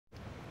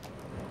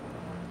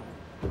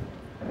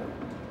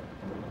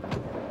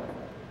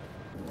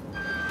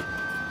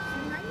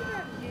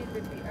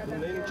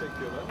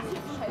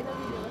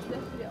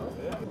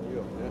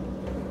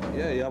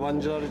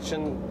yabancılar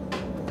için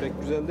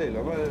pek güzel değil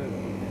ama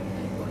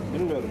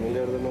bilmiyorum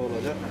ileride ne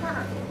olacak.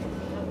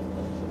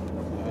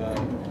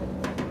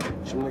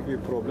 Şimdiki bir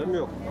problem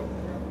yok.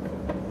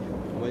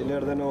 Ama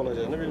ileride ne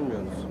olacağını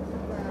bilmiyoruz.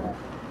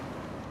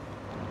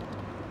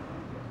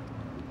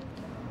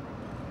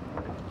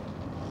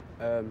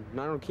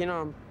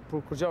 Marokkaner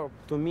për kur gjë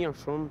të mirë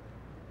shumë,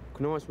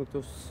 kënaqesh me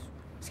këtu,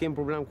 s'kem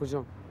problem kur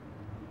gjë.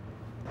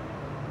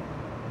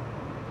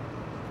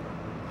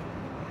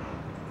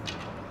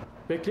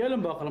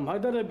 Bekleyelim bakalım.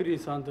 Haydar da bir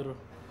insandır.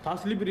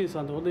 Tahsilli bir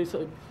insandır. O da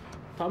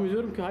tahmin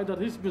ediyorum ki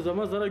Haydar hiçbir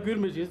zaman zarar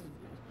görmeyeceğiz.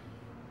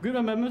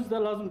 Görmememiz de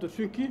lazımdır.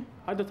 Çünkü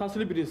Haydar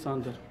tahsilli bir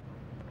insandır.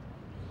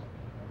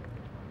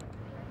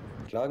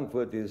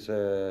 Klagenfurt is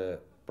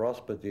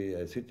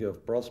a city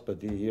of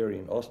prosperity here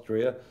in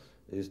Austria.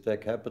 Is the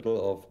capital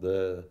of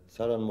the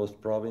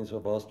southernmost province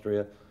of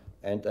Austria,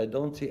 and I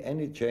don't see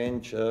any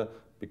change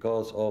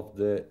because of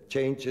the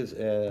changes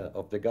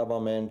of the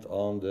government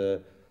on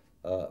the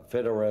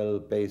federal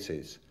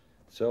basis.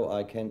 So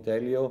I can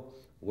tell you,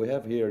 we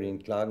have here in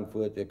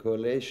Klagenfurt a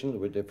coalition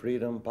with the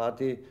Freedom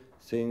Party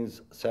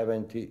since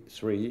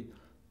 '73.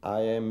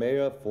 I am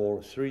mayor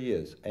for 3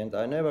 years, and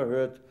I never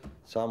heard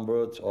some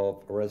words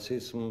of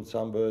racism,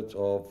 some words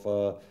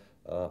of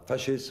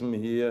fascism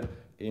here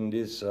in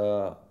this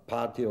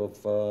party of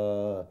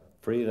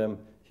freedom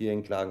here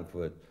in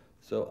Klagenfurt.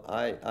 So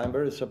I'm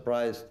very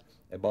surprised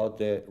about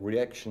the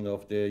reaction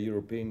of the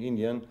European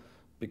Union,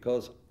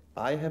 because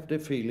I have the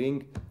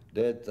feeling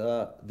that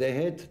they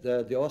hate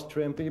the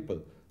Austrian people.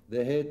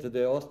 They hate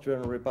the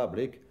Austrian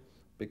Republic,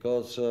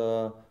 because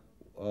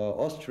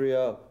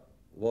Austria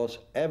was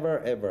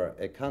ever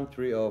a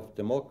country of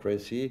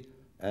democracy,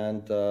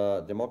 and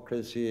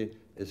democracy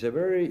is a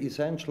very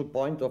essential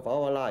point of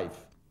our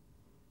life.